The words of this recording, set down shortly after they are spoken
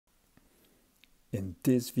In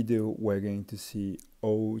this video, we're going to see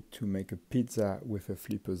how to make a pizza with a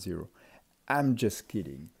flipperzero. I'm just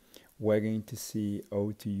kidding. We're going to see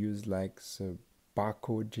how to use like the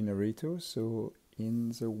barcode generator. So in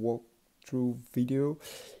the walkthrough video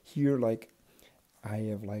here, like I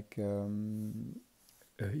have like a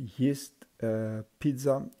yeast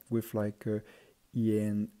pizza with like a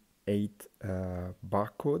EN8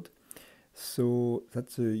 barcode. So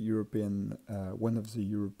that's a European, one of the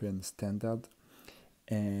European standard.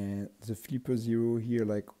 And the flipperzero here,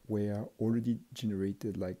 like were already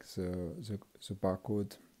generated like the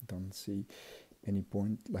barcode. Don't see any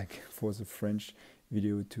point like for the French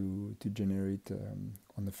video to generate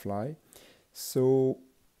on the fly. So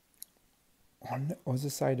on the other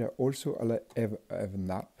side, I also have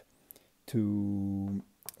an app to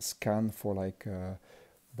scan for like a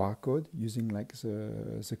barcode using like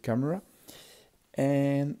the camera,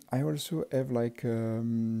 and I also have like a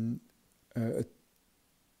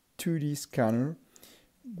 2D scanner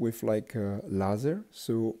with like a laser.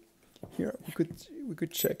 So here we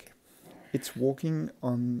could check it's working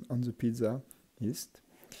on the pizza yeast,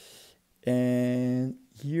 and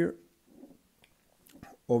here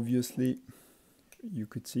obviously you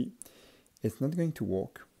could see it's not going to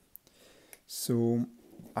work. So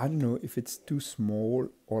I don't know if it's too small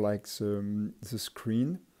or like the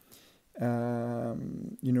screen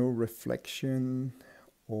you know, reflection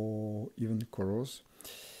or even colors.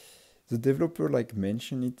 The developer like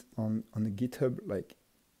mentioned it on the GitHub, like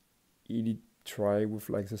he did try with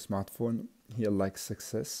like the smartphone, he had like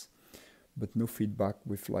success, but no feedback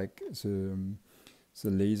with like the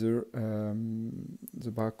laser,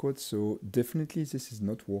 the barcode. So definitely this is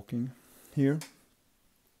not working here.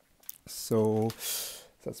 So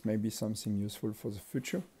that's maybe something useful for the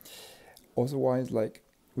future. Otherwise, like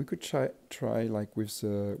we could try like with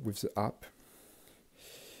the app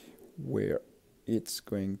where it's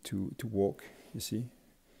going to work. You see,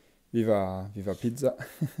 viva pizza.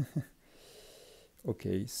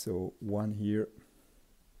 Okay, so one here.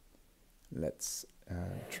 Let's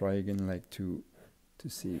try again, like to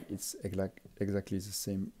see it's exactly the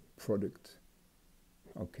same product.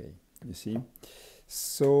 Okay, you see.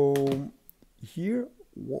 So here,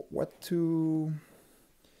 what to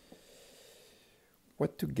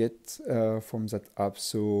get from that app?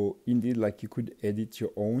 So indeed, like you could edit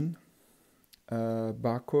your own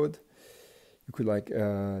barcode. You could like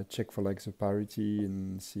check for like the parity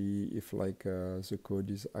and see if like the code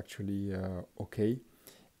is actually okay,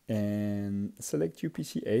 and select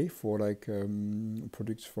UPCA for like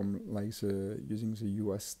products from like using the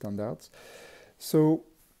US standards. So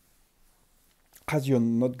as you're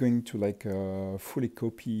not going to like fully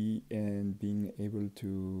copy and being able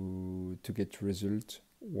to get result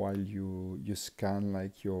while you scan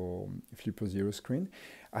like your flipperzero screen,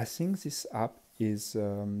 I think this app is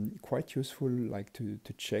quite useful, like to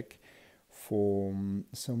check for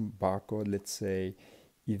some barcode. Let's say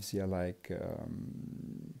if they are like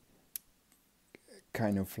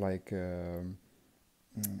kind of like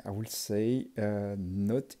I would say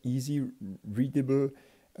not easy readable.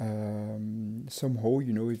 Somehow,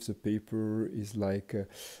 you know, if the paper is like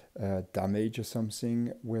damaged or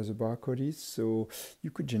something where the barcode is, so you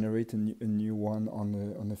could generate a new one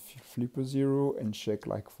on a flipperzero and check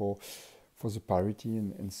like for the parity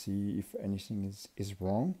and see if anything is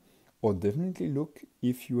wrong. Or definitely look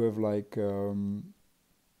if you have like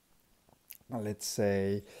let's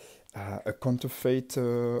say a counterfeit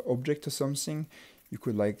object or something. You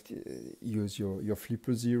could like use your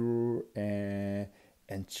flipperzero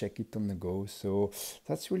and check it on the go. So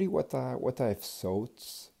that's really what I've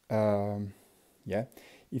thought. Yeah,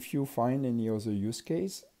 if you find any other use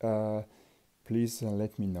case, please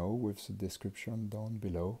let me know with the description down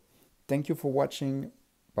below. Thank you for watching.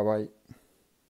 Bye bye.